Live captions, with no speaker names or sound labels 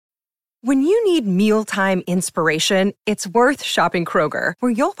When you need mealtime inspiration, it's worth shopping Kroger,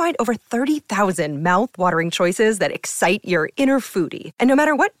 where you'll find over 30,000 mouth-watering choices that excite your inner foodie. And no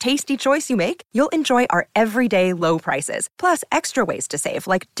matter what tasty choice you make, you'll enjoy our everyday low prices, plus extra ways to save,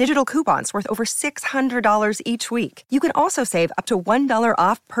 like digital coupons worth over $600 each week. You can also save up to $1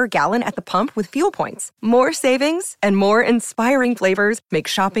 off per gallon at the pump with fuel points. More savings and more inspiring flavors make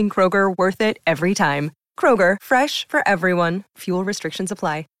shopping Kroger worth it every time. Kroger, fresh for everyone. Fuel restrictions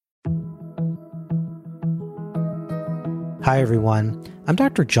apply. Hi, everyone. I'm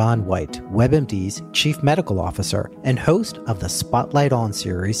Dr. John White, WebMD's Chief Medical Officer and host of the Spotlight On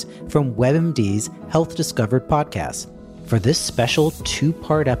series from WebMD's Health Discovered podcast. For this special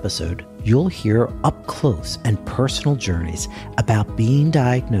two-part episode, you'll hear up close and personal journeys about being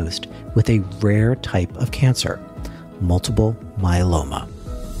diagnosed with a rare type of cancer, multiple myeloma.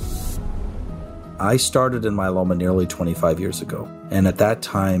 I started in myeloma nearly 25 years ago. And at that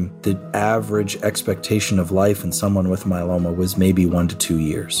time, the average expectation of life in someone with myeloma was maybe 1 to 2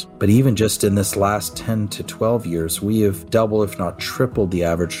 years. But even just in this last 10 to 12 years, we have doubled, if not tripled, the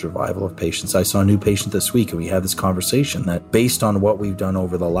average survival of patients. I saw a new patient this week, and we had this conversation that based on what we've done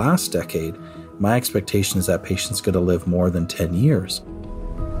over the last decade, my expectation is that patient's going to live more than 10 years.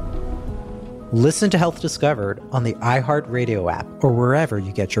 Listen to Health Discovered on the iHeartRadio app or wherever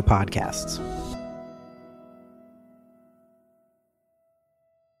you get your podcasts.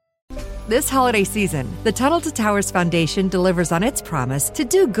 This holiday season, the Tunnel to Towers Foundation delivers on its promise to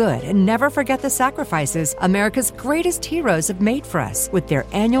do good and never forget the sacrifices America's greatest heroes have made for us with their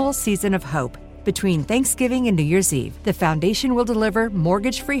annual Season of Hope. Between Thanksgiving and New Year's Eve, the foundation will deliver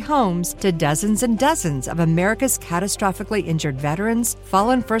mortgage-free homes to dozens and dozens of America's catastrophically injured veterans,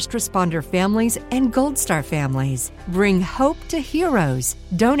 fallen first responder families, and Gold Star families. Bring hope to heroes.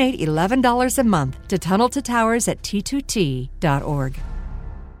 Donate $11 a month to Tunnel to Towers at T2T.org.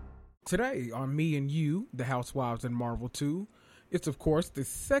 Today on Me and You, The Housewives and Marvel 2, it's of course the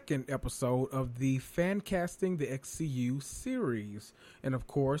second episode of the Fancasting the XCU series. And of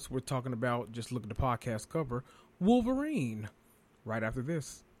course, we're talking about, just look at the podcast cover, Wolverine. Right after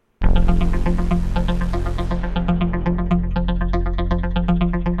this.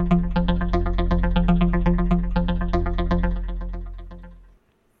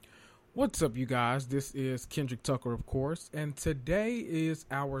 What's up, you guys? This is Kendrick Tucker, of course, and today is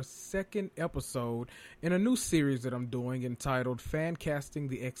our second episode in a new series that I'm doing entitled Fancasting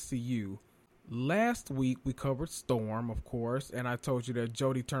the XCU. Last week, we covered Storm, of course, and I told you that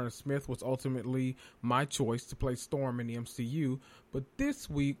Jodie Turner-Smith was ultimately my choice to play Storm in the MCU, but this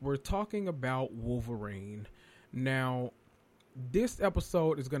week, we're talking about Wolverine. Now, this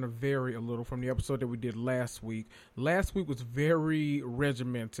episode is going to vary a little from the episode that we did last week. Last week was very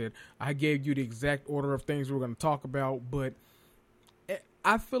regimented. I gave you the exact order of things we were going to talk about, but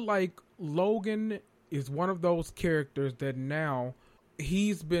I feel like Logan is one of those characters that now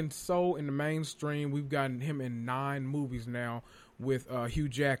he's been so in the mainstream. We've gotten him in 9 movies now with Hugh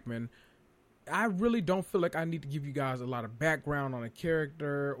Jackman. I really don't feel like I need to give you guys a lot of background on a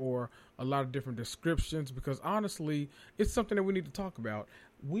character or a lot of different descriptions because honestly, it's something that we need to talk about.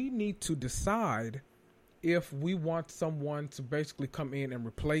 We need to decide if we want someone to basically come in and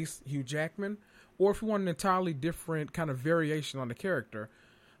replace Hugh Jackman or if we want an entirely different kind of variation on the character.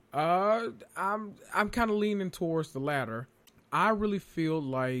 I'm kind of leaning towards the latter. I really feel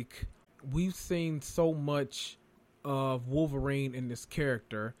like we've seen so much of Wolverine in this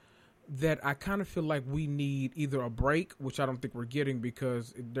character that I kind of feel like we need either a break, which I don't think we're getting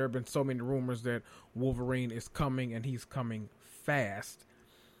because there have been so many rumors that Wolverine is coming and he's coming fast.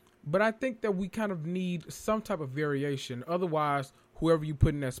 But I think that we kind of need some type of variation. Otherwise, whoever you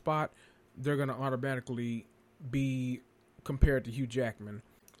put in that spot, they're going to automatically be compared to Hugh Jackman.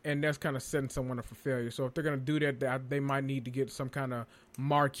 And that's kind of setting someone up for failure. So if they're going to do that, they might need to get some kind of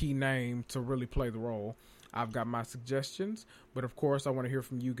marquee name to really play the role. I've got my suggestions, but of course I want to hear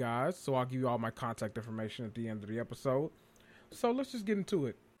from you guys, so I'll give you all my contact information at the end of the episode. So let's just get into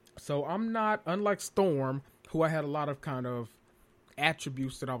it. So I'm not, unlike Storm, who I had a lot of kind of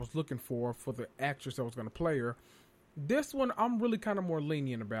attributes that I was looking for the actress that was going to play her, this one I'm really kind of more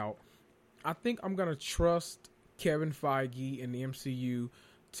lenient about. I think I'm going to trust Kevin Feige in the MCU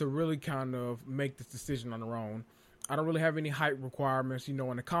to really kind of make this decision on their own. I don't really have any height requirements. You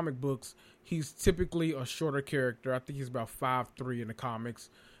know, in the comic books, he's typically a shorter character. I think he's about 5'3" in the comics.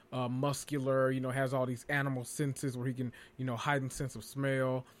 Muscular, you know, has all these animal senses where he can, you know, heightened sense of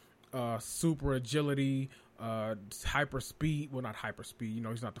smell, super agility, hyper speed. Well, not hyper speed. You know,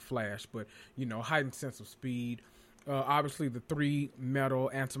 he's not the Flash, but, you know, heightened sense of speed. Obviously, the 3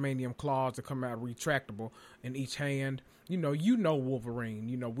 metal antimanium claws that come out retractable in each hand. You know Wolverine.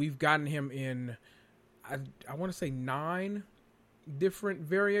 You know, we've gotten him in, I want to say 9 different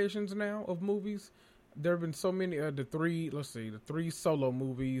variations now of movies. There have been so many. The 3 solo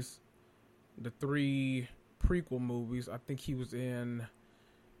movies, the 3 prequel movies. I think he was in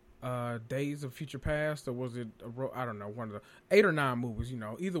Days of Future Past, or was it I don't know, one of the 8 or 9 movies. You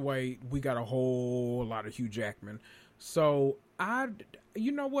know, either way, we got a whole lot of Hugh Jackman. So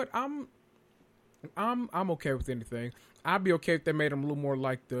you know what, I'm okay with anything. I'd be okay if they made him a little more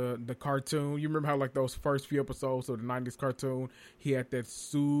like the cartoon. You remember how like those first few episodes of the 90s cartoon, he had that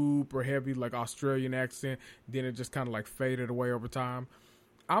super heavy like Australian accent, then it just kind of like faded away over time.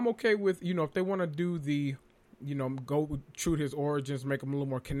 I'm okay with, you know, if they want to do the, you know, go true to his origins, make him a little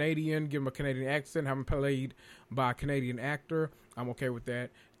more Canadian, give him a Canadian accent, have him played by a Canadian actor, I'm okay with that.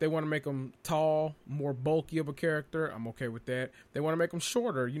 If they want to make him tall, more bulky of a character, I'm okay with that. If they want to make him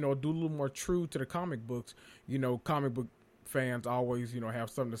shorter, you know, do a little more true to the comic books. You know, comic book fans always, you know, have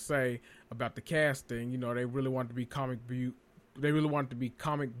something to say about the casting. You know, they really want it to be comic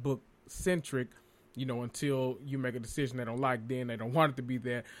book centric. You know, until you make a decision they don't like, then they don't want it to be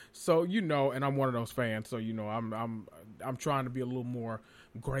that. So, you know, and I'm one of those fans. So, you know, I'm trying to be a little more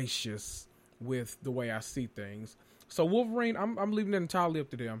gracious with the way I see things. So Wolverine, I'm leaving it entirely up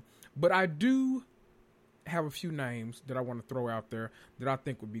to them. But I do have a few names that I want to throw out there that I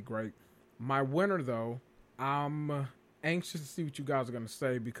think would be great. My winner, though, I'm anxious to see what you guys are going to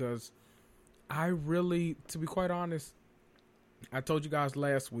say, because I really, to be quite honest, I told you guys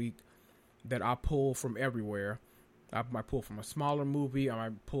last week that I pull from everywhere. I might pull from a smaller movie. I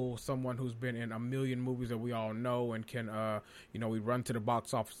might pull someone who's been in a million movies that we all know and can, you know, we run to the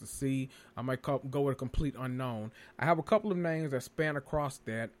box office to see. I might go with a complete unknown. I have a couple of names that span across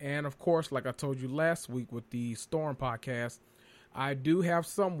that. And, of course, like I told you last week with the Storm podcast, I do have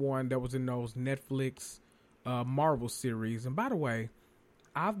someone that was in those Netflix Marvel series. And, by the way,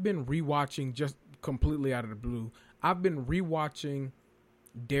 I've been rewatching, just completely out of the blue, I've been rewatching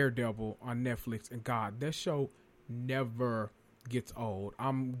Daredevil on Netflix, and God, that show never gets old.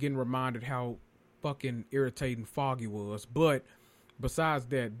 I'm getting reminded how fucking irritating Foggy was, but besides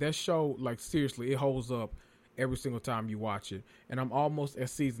that show, like, seriously, it holds up every single time you watch it. And I'm almost at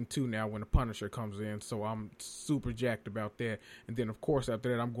season 2 now when the Punisher comes in, so I'm super jacked about that. And then, of course,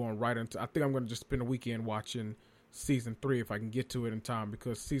 after that, I'm going right into, I think I'm going to just spend a weekend watching season 3 if I can get to it in time,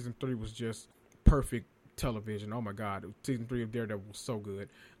 because season 3 was just perfect television. Oh my God, season 3 of Daredevil was so good.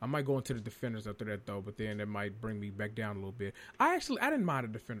 I might go into the Defenders after that though, but then it might bring me back down a little bit. I didn't mind the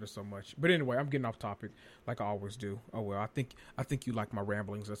Defenders so much, but anyway, I'm getting off topic like I always do. Oh well, I think you like my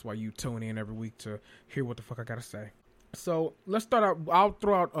ramblings. That's why you tune in every week to hear what the fuck I gotta say. So let's start out. I'll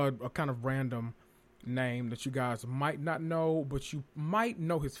throw out a kind of random name that you guys might not know, but you might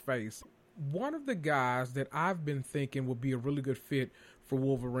know his face. One of the guys that I've been thinking would be a really good fit for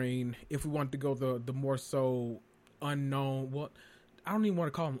Wolverine, if we want to go the more so unknown. Well, I don't even want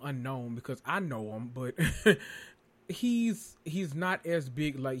to call him unknown because I know him, but he's not as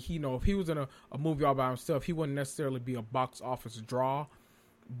big. Like, you know, if he was in a movie all by himself, he wouldn't necessarily be a box office draw,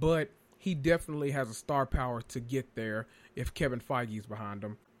 but he definitely has a star power to get there if Kevin Feige is behind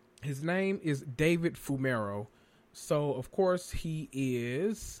him. His name is David Fumero. So, of course, he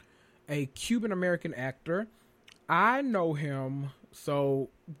is a Cuban-American actor. I know him, so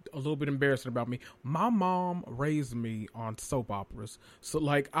a little bit embarrassing about me. My mom raised me on soap operas. So,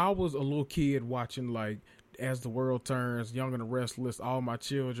 like, I was a little kid watching, like, As the World Turns, Young and the Restless, All My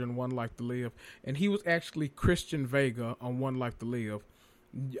Children, One Life to Live. And he was actually Christian Vega on One Life to Live.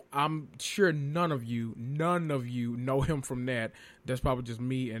 I'm sure none of you know him from that. That's probably just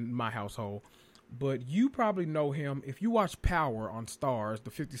me and my household. But you probably know him if you watch Power on Starz,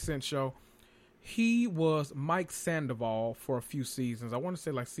 the 50 Cent show. He was Mike Sandoval for a few seasons. I want to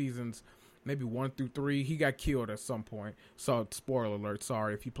say like seasons maybe 1 through 3. He got killed at some point. So, spoiler alert,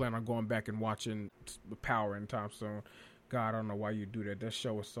 sorry if you plan on going back and watching Power anytime soon. God, I don't know why you do that. That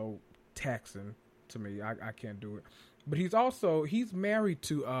show is so taxing to me. I can't do it. But he's married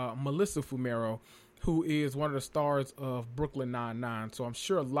to Melissa Fumero, who is one of the stars of Brooklyn Nine-Nine. So I'm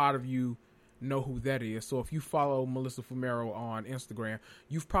sure a lot of you know who that is. So if you follow Melissa Fumero on Instagram,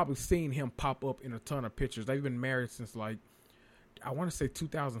 you've probably seen him pop up in a ton of pictures. They've been married since, like, I want to say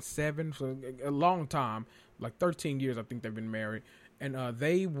 2007, so a long time, like 13 years I think they've been married. And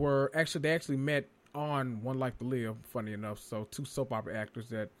they actually met on One Life to Live, funny enough. So 2 soap opera actors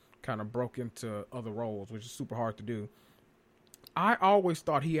that kind of broke into other roles, which is super hard to do. I always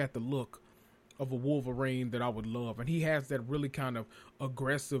thought he had the look of a Wolverine that I would love, and he has that really kind of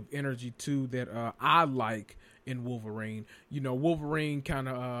aggressive energy too that I like in Wolverine. You know, Wolverine kind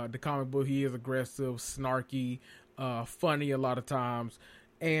of, the comic book, he is aggressive, snarky, funny a lot of times.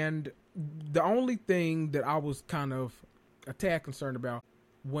 And the only thing that I was kind of a tad concerned about,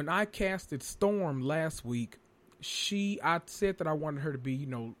 when I casted Storm last week, I said that I wanted her to be, you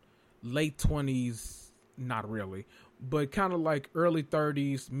know, late 20s, not really, but kind of like early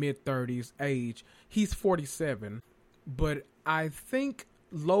 30s, mid 30s age. He's 47, but I think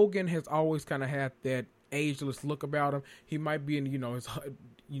Logan has always kind of had that ageless look about him. He might be in, you know, his,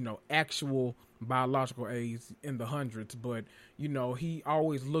 you know, actual biological age in the hundreds, but, you know, he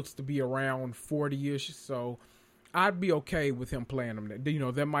always looks to be around 40-ish, so I'd be okay with him playing him. You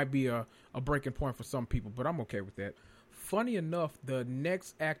know, that might be a breaking point for some people, but I'm okay with that. Funny enough, the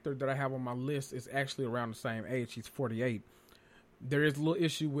next actor that I have on my list is actually around the same age. He's 48. There is a little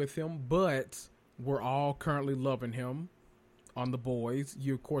issue with him, but we're all currently loving him on The Boys.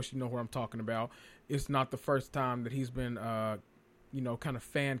 Of course, you know who I'm talking about. It's not the first time that he's been, you know, kind of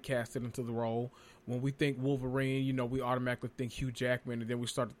fan casted into the role. When we think Wolverine, you know, we automatically think Hugh Jackman, and then we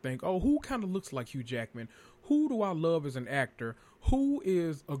start to think, oh, who kind of looks like Hugh Jackman? Who do I love as an actor? Who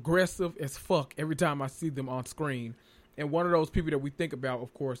is aggressive as fuck every time I see them on screen? And one of those people that we think about,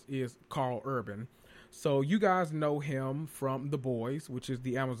 of course, is Carl Urban. So you guys know him from The Boys, which is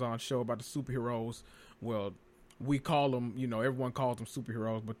the Amazon show about the superheroes. Well, we call them, you know, everyone calls them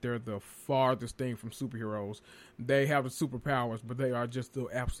superheroes, but they're the farthest thing from superheroes. They have the superpowers, but they are just the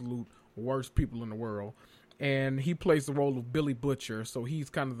absolute worst people in the world. And he plays the role of Billy Butcher, so he's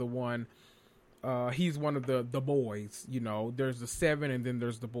kind of the one. He's one of the boys, you know. There's the 7 and then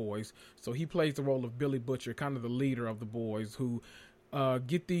there's the boys. So he plays the role of Billy Butcher, kind of the leader of the boys, who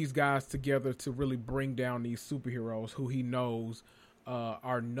get these guys together to really bring down these superheroes who he knows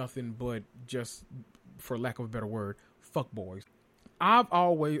are nothing but just, for lack of a better word, fuck boys. I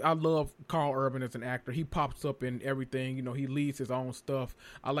love Carl Urban as an actor. He pops up in everything. You know, he leads his own stuff.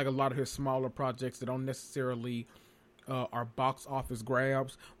 I like a lot of his smaller projects that don't necessarily are box office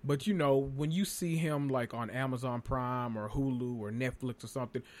grabs, but you know, when you see him like on Amazon Prime or Hulu or Netflix or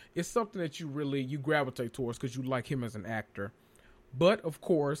something, it's something that you gravitate towards because you like him as an actor. But of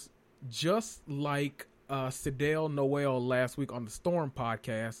course, just like Sidel Noel last week on the Storm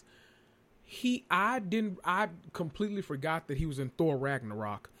podcast, I completely forgot that he was in Thor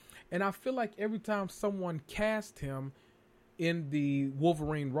Ragnarok, and I feel like every time someone cast him in the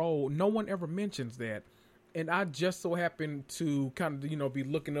Wolverine role, no one ever mentions that. And I just so happened to kind of, you know, be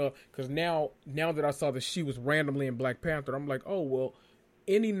looking up, because now that I saw that she was randomly in Black Panther, I'm like, oh, well,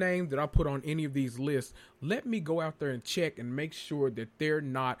 any name that I put on any of these lists, let me go out there and check and make sure that they're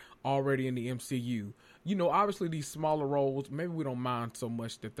not already in the MCU. You know, obviously these smaller roles, maybe we don't mind so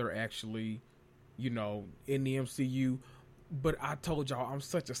much that they're actually, you know, in the MCU. But I told y'all, I'm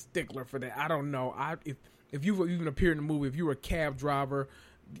such a stickler for that. I don't know. If you even appeared in the movie, if you were a cab driver,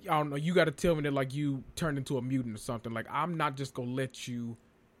 I don't know, you got to tell me that like you turned into a mutant or something. Like, I'm not just gonna let you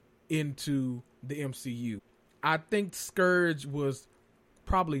into the MCU. I think Scourge was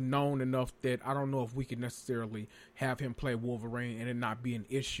probably known enough that I don't know if we could necessarily have him play Wolverine and it not be an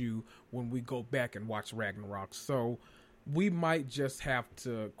issue when we go back and watch Ragnarok. So we might just have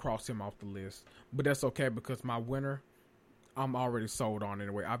to cross him off the list, but that's okay because my winner, I'm already sold on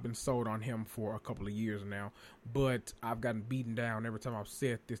anyway. I've been sold on him for a couple of years now, but I've gotten beaten down every time I've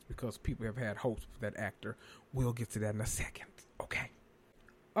said this because people have had hopes for that actor. We'll get to that in a second. Okay.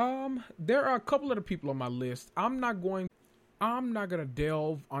 There are a couple of the people on my list. I'm not going to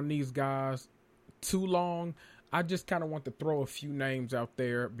delve on these guys too long. I just kind of want to throw a few names out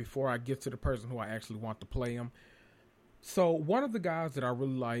there before I get to the person who I actually want to play him. So one of the guys that I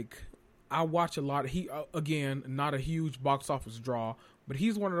really like, I watch a lot. He, again, not a huge box office draw, but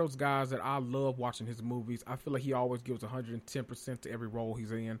he's one of those guys that I love watching his movies. I feel like he always gives 110% to every role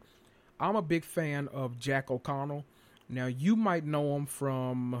he's in. I'm a big fan of Jack O'Connell. Now, you might know him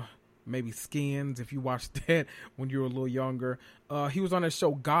from maybe Skins, if you watched that when you were a little younger. He was on that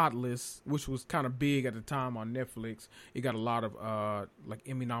show Godless, which was kind of big at the time on Netflix. It got a lot of like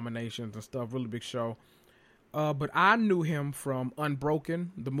Emmy nominations and stuff. Really big show. But I knew him from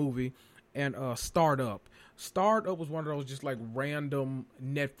Unbroken, the movie, and Startup. Startup was one of those just like random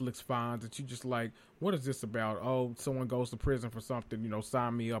Netflix finds that you just like, what is this about? Oh, someone goes to prison for something, you know,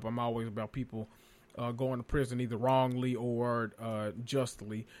 sign me up. I'm always about people going to prison either wrongly or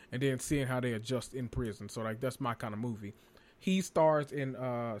justly, and then seeing how they adjust in prison. So like that's my kind of movie. He stars in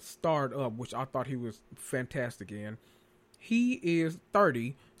Startup, which I thought he was fantastic in. He is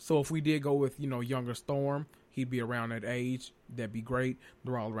 30, so if we did go with, you know, younger Storm, he'd be around that age. That'd be great.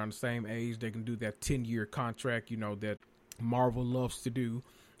 They're all around the same age. They can do that 10-year contract, you know, that Marvel loves to do.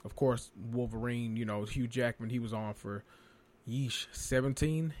 Of course, Wolverine, Hugh Jackman, he was on for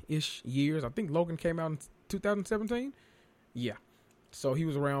 17-ish years. I think Logan came out in 2017. Yeah. So he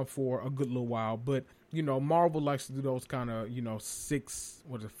was around for a good little while. But, Marvel likes to do those kind of,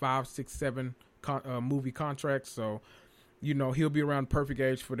 5, 6, 7 movie contracts. So, he'll be around the perfect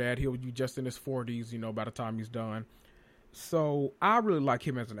age for that. He'll be just in his 40s, by the time he's done. So I really like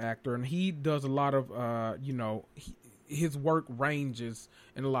him as an actor. And he does a lot of, his work ranges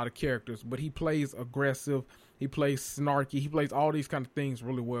in a lot of characters. But he plays aggressive. He plays snarky. He plays all these kind of things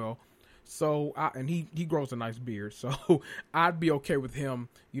really well. So, he grows a nice beard. So, I'd be okay with him,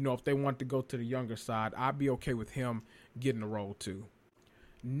 if they want to go to the younger side, I'd be okay with him getting the role too.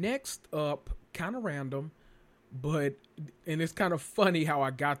 Next up, kind of random, and it's kind of funny how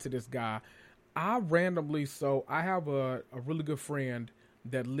I got to this guy. I have a really good friend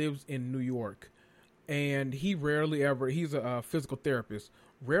that lives in New York, and he's a physical therapist,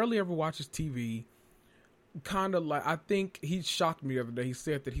 rarely ever watches TV. Kind of like, I think he shocked me the other day. He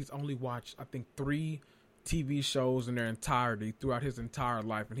said that he's only watched, 3 TV shows in their entirety throughout his entire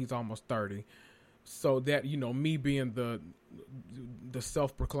life, and he's almost 30. So that, me being the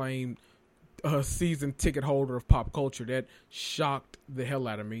self-proclaimed season ticket holder of pop culture, that shocked the hell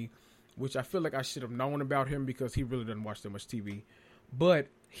out of me, which I feel like I should have known about him because he really doesn't watch that much TV. But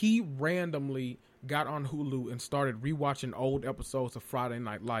he randomly got on Hulu and started rewatching old episodes of Friday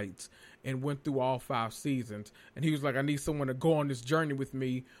Night Lights and went through all 5 seasons. And he was like, I need someone to go on this journey with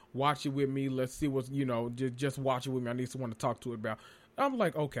me, watch it with me. Let's see what's, just watch it with me. I need someone to talk to it about. I'm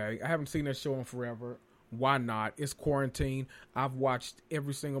like, okay, I haven't seen that show in forever. Why not? It's quarantine. I've watched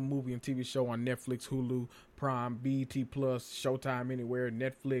every single movie and TV show on Netflix, Hulu, Prime, BET Plus, Showtime Anywhere,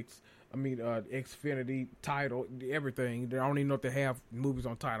 Netflix, Xfinity, Tidal, everything. I don't even know if they have movies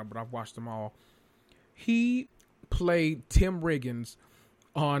on Tidal, but I've watched them all. He played Tim Riggins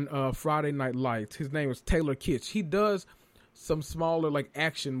on Friday Night Lights. His name is Taylor Kitsch. He does some smaller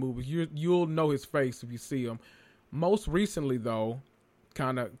action movies. You'll know his face if you see him. Most recently, though,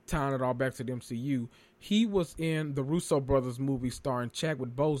 kind of tying it all back to the MCU, he was in the Russo brothers movie starring Chadwick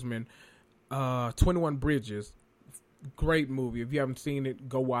Boseman, 21 Bridges. Great movie. If you haven't seen it,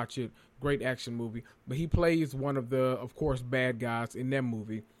 go watch it. Great action movie. But he plays one of the, of course, bad guys in that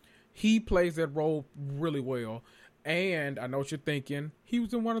movie. He plays that role really well. And I know what you're thinking. He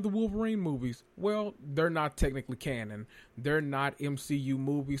was in one of the Wolverine movies. Well, they're not technically canon. They're not MCU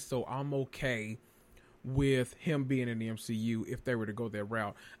movies, so I'm okay with him being in the MCU if they were to go that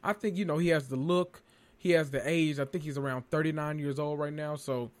route. I think, he has the look. He has the age. I think he's around 39 years old right now,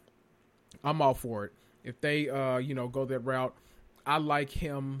 so I'm all for it. If they, go that route, I like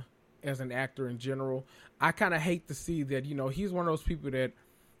him as an actor in general. I kind of hate to see that, he's one of those people that,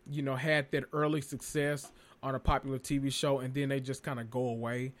 had that early success on a popular TV show and then they just kind of go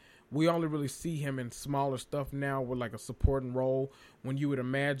away. We only really see him in smaller stuff now with a supporting role, when you would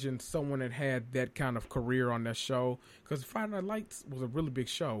imagine someone that had that kind of career on that show, because Friday Night Lights was a really big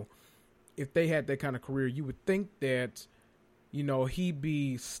show. If they had that kind of career, you would think that, he'd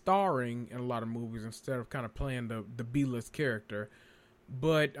be starring in a lot of movies instead of kind of playing the B-list character.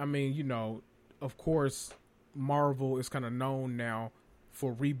 But, of course, Marvel is kind of known now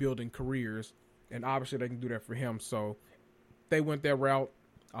for rebuilding careers, and obviously they can do that for him. So they went that route.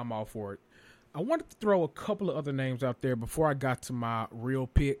 I'm all for it. I wanted to throw a couple of other names out there before I got to my real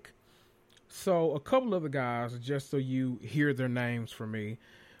pick. So a couple of the guys, just so you hear their names from me.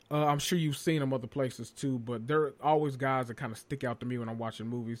 I'm sure you've seen them other places too, but they're always guys that kind of stick out to me when I'm watching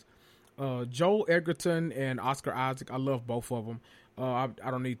movies. Joel Edgerton and Oscar Isaac. I love both of them. I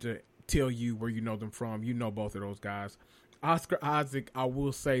don't need to tell you where you know them from. You know both of those guys. Oscar Isaac, I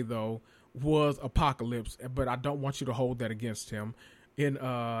will say, though, was Apocalypse, but I don't want you to hold that against him in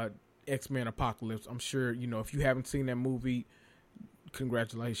X-Men Apocalypse. I'm sure, if you haven't seen that movie,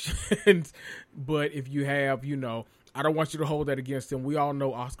 congratulations. But if you have, I don't want you to hold that against him. We all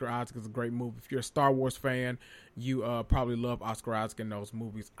know Oscar Isaac is a great movie. If you're a Star Wars fan, you probably love Oscar Isaac in those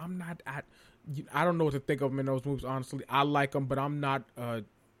movies. I don't know what to think of him in those movies, honestly. I like them, but I'm not...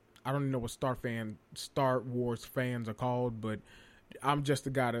 I don't even know what Star Wars fans are called, but I'm just a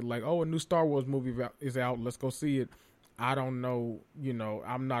guy that a new Star Wars movie is out. Let's go see it. I don't know,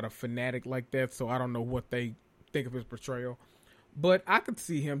 I'm not a fanatic like that, so I don't know what they think of his portrayal. But I could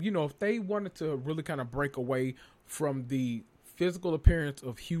see him, if they wanted to really kind of break away from the physical appearance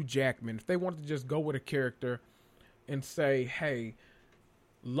of Hugh Jackman, if they wanted to just go with a character and say, hey,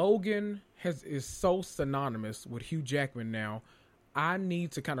 Logan is so synonymous with Hugh Jackman now, I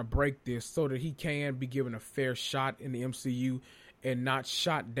need to kind of break this so that he can be given a fair shot in the MCU and not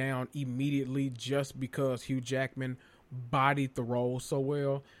shot down immediately just because Hugh Jackman bodied the role so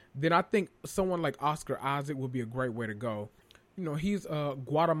well, then I think someone like Oscar Isaac would be a great way to go. You know, he's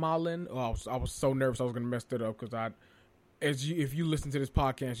Guatemalan. Oh, I was so nervous I was going to mess that up because if you listen to this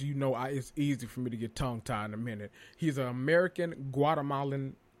podcast, you know it's easy for me to get tongue-tied in a minute. He's an American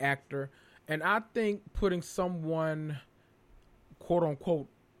Guatemalan actor, and I think putting someone, quote-unquote,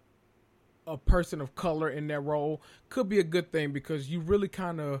 a person of color in that role could be a good thing because you really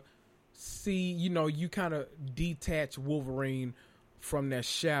kind of see, you kind of detach Wolverine from that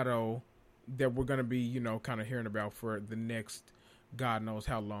shadow that we're going to be, kind of hearing about for the next God knows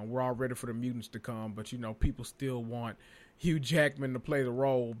how long. We're all ready for the mutants to come, but, people still want Hugh Jackman to play the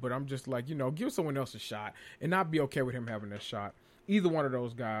role. But I'm just like, give someone else a shot, and I'd be okay with him having that shot. Either one of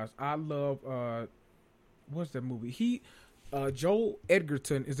those guys. I love, what's that movie? Joel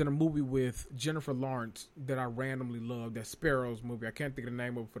Edgerton is in a movie with Jennifer Lawrence that I randomly love, that Sparrows movie. I can't think of the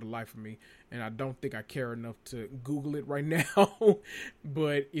name of it for the life of me, and I don't think I care enough to Google it right now.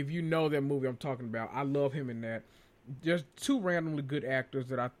 But if you know that movie I'm talking about, I love him in that. There's two randomly good actors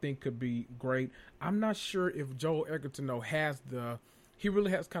that I think could be great. I'm not sure if Joel Edgerton, though, he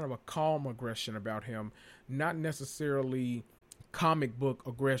really has kind of a calm aggression about him, not necessarily comic book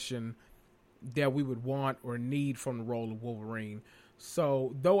aggression that we would want or need from the role of Wolverine.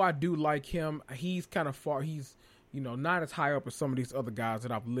 So, though I do like him, he's kind of far. He's, not as high up as some of these other guys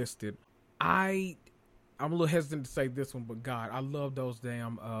that I've listed. I'm a little hesitant to say this one, but God, I love those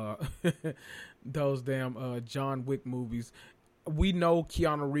damn John Wick movies. We know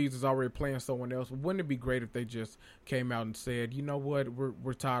Keanu Reeves is already playing someone else, but wouldn't it be great if they just came out and said, you know what,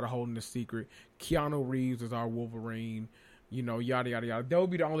 we're tired of holding this secret. Keanu Reeves is our Wolverine. Yada, yada, yada. That would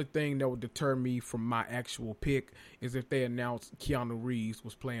be the only thing that would deter me from my actual pick, is if they announced Keanu Reeves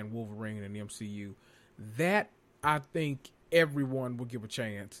was playing Wolverine in the MCU. That, I think, everyone would give a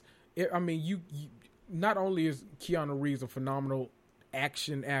chance. You not only is Keanu Reeves a phenomenal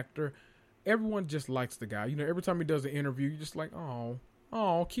action actor, everyone just likes the guy. Every time he does an interview, you're just like, oh,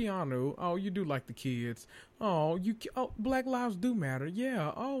 Keanu. Oh, you do like the kids. Oh, Black Lives do matter.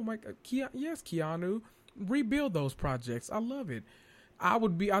 Yeah. Oh, my God. Yes, Keanu. Rebuild those projects. I love it. I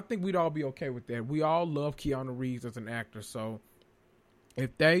think we'd all be okay with that. We all love Keanu Reeves as an actor. So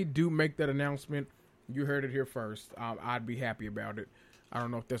if they do make that announcement, you heard it here first. I'd be happy about it. I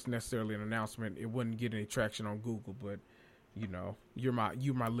don't know if that's necessarily an announcement. It wouldn't get any traction on Google, but you're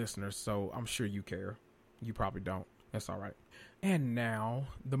my listeners, so I'm sure you care. You probably don't. That's all right. And now,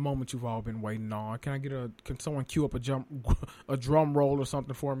 the moment you've all been waiting on. Can someone cue up a drum roll or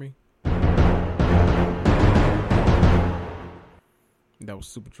something for me? That was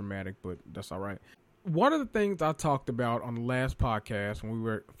super dramatic, but that's all right. One of the things I talked about on the last podcast when we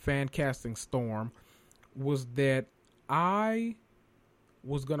were fan casting Storm was that I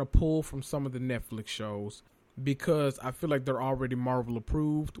was going to pull from some of the Netflix shows because I feel like they're already Marvel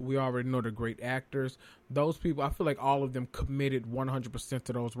approved. We already know they're great actors. Those people, I feel like all of them committed 100%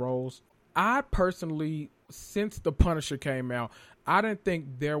 to those roles. I personally, since The Punisher came out, I didn't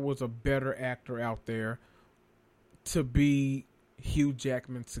think there was a better actor out there to be Hugh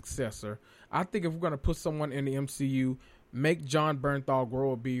Jackman's successor. I think if we're going to put someone in the MCU, make Jon Bernthal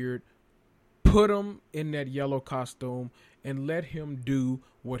grow a beard, put him in that yellow costume, and let him do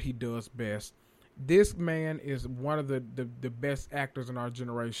what he does best. This man is one of the best actors in our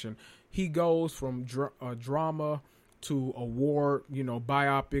generation. He goes from drama to a war,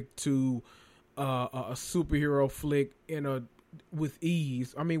 biopic to a superhero flick with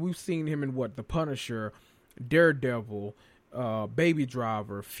ease. I mean, we've seen him in The Punisher, Daredevil, Baby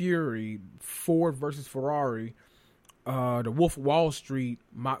Driver, Fury, Ford versus Ferrari, The Wolf of Wall Street,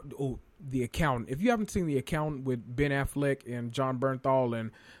 The Accountant. If you haven't seen The Accountant with Ben Affleck and Jon Bernthal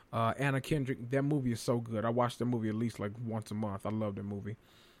and Anna Kendrick, that movie is so good. I watch that movie at least like once a month. I love that movie.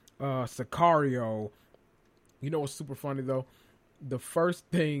 Sicario. What's super funny though? The first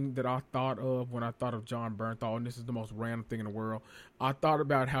thing that I thought of when I thought of Jon Bernthal, and this is the most random thing in the world, I thought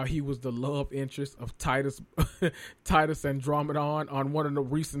about how he was the love interest of Titus Andromedon on one of the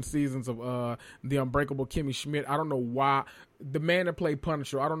recent seasons of The Unbreakable Kimmy Schmidt. I don't know why. The man that played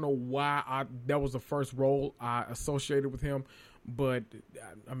Punisher, I don't know why that was the first role I associated with him, but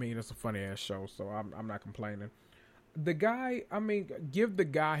I mean, it's a funny ass show, so I'm not complaining. The guy, give the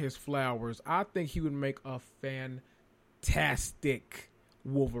guy his flowers. I think he would make a fantastic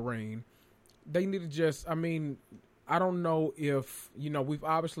Wolverine. They need to just, I don't know if, we've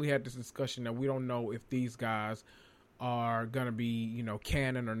obviously had this discussion that we don't know if these guys are going to be,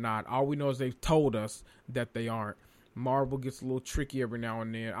 canon or not. All we know is they've told us that they aren't. Marvel gets a little tricky every now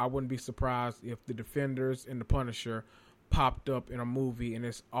and then. I wouldn't be surprised if the Defenders and the Punisher popped up in a movie and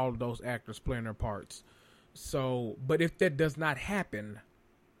it's all of those actors playing their parts. So, but if that does not happen,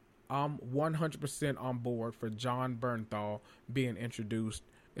 I'm 100% on board for Jon Bernthal being introduced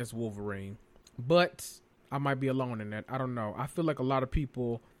as Wolverine. But I might be alone in that. I don't know. I feel like a lot of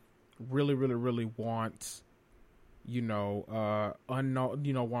people really, really, really want, unknown,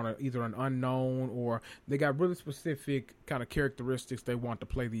 want either an unknown, or they got really specific kind of characteristics they want to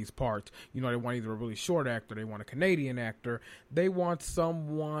play these parts. They want either a really short actor, they want a Canadian actor, they want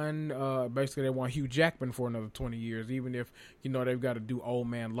someone, basically they want Hugh Jackman for another 20 years, even if, they've got to do Old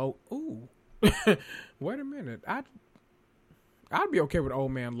Man Logan. Ooh, wait a minute. I'd be okay with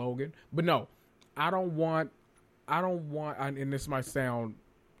Old Man Logan, but no, I don't want, and this might sound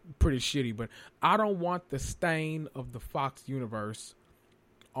pretty shitty, but I don't want the stain of the Fox universe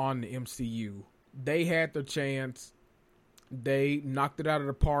on the MCU. They had their chance. They knocked it out of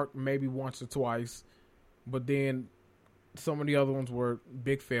the park maybe once or twice, but then some of the other ones were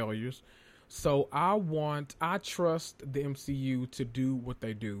big failures. So I trust the MCU to do what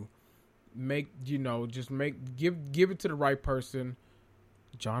they do. Give it to the right person,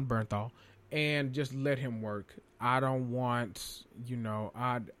 Jon Bernthal, and just let him work. I don't want,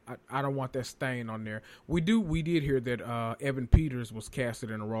 I don't want that stain on there. We did hear that Evan Peters was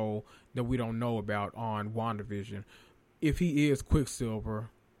casted in a role that we don't know about on WandaVision. If he is Quicksilver,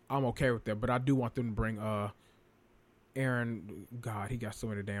 I'm okay with that. But I do want them to bring Aaron. God, he got so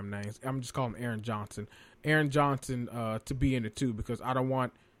many damn names. I'm just calling him Aaron Johnson. Aaron Johnson to be in it too, because I don't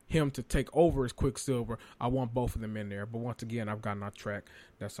want him to take over as Quicksilver. I want both of them in there. But once again, I've gotten off track.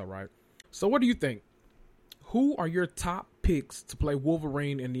 That's all right. So what do you think? Who are your top picks to play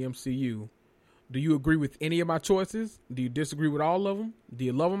Wolverine in the MCU? Do you agree with any of my choices? Do you disagree with all of them? Do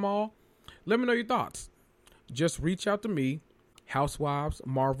you love them all? Let me know your thoughts. Just reach out to me,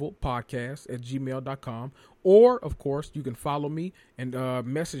 housewivesmarvelpodcast@gmail.com. Or, of course, you can follow me and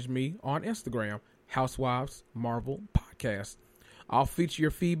message me on Instagram, Housewives Marvel Podcast. I'll feature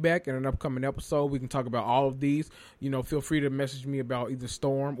your feedback in an upcoming episode. We can talk about all of these. Feel free to message me about either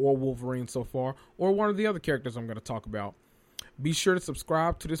Storm or Wolverine so far, or one of the other characters I'm going to talk about. Be sure to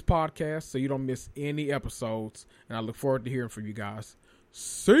subscribe to this podcast so you don't miss any episodes. And I look forward to hearing from you guys.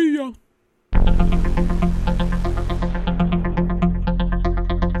 See ya!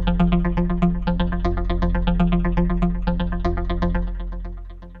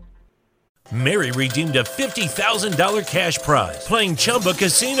 Mary redeemed a $50,000 cash prize playing Chumba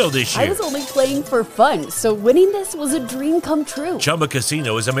Casino this year. I was only playing for fun, so winning this was a dream come true. Chumba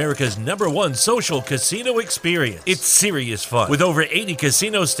Casino is America's #1 social casino experience. It's serious fun. With over 80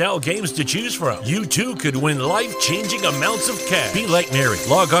 casino-style games to choose from, you too could win life-changing amounts of cash. Be like Mary.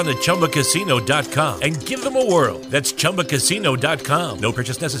 Log on to ChumbaCasino.com and give them a whirl. That's ChumbaCasino.com. No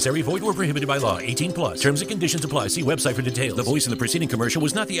purchase necessary. Void where prohibited by law. 18+. Terms and conditions apply. See website for details. The voice in the preceding commercial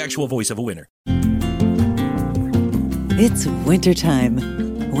was not the actual voice of a winner. It's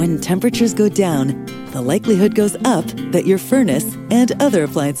wintertime. When temperatures go down, the likelihood goes up that your furnace and other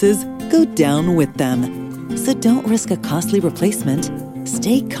appliances go down with them. So don't risk a costly replacement.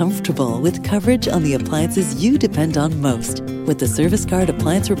 Stay comfortable with coverage on the appliances you depend on most with the Service Guard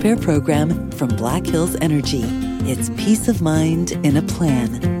Appliance Repair Program from Black Hills Energy. It's peace of mind in a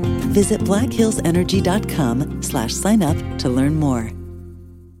plan. Visit blackhillsenergy.com/sign up to learn more.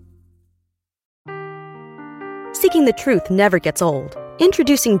 Seeking the truth never gets old.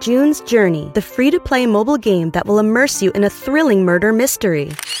 Introducing June's Journey, the free-to-play mobile game that will immerse you in a thrilling murder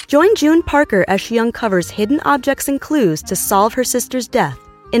mystery. Join June Parker as she uncovers hidden objects and clues to solve her sister's death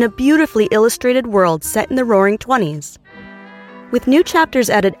in a beautifully illustrated world set in the Roaring '20s. With new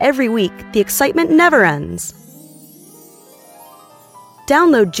chapters added every week, the excitement never ends.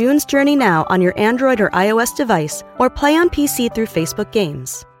 Download June's Journey now on your Android or iOS device, or play on PC through Facebook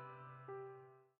Games.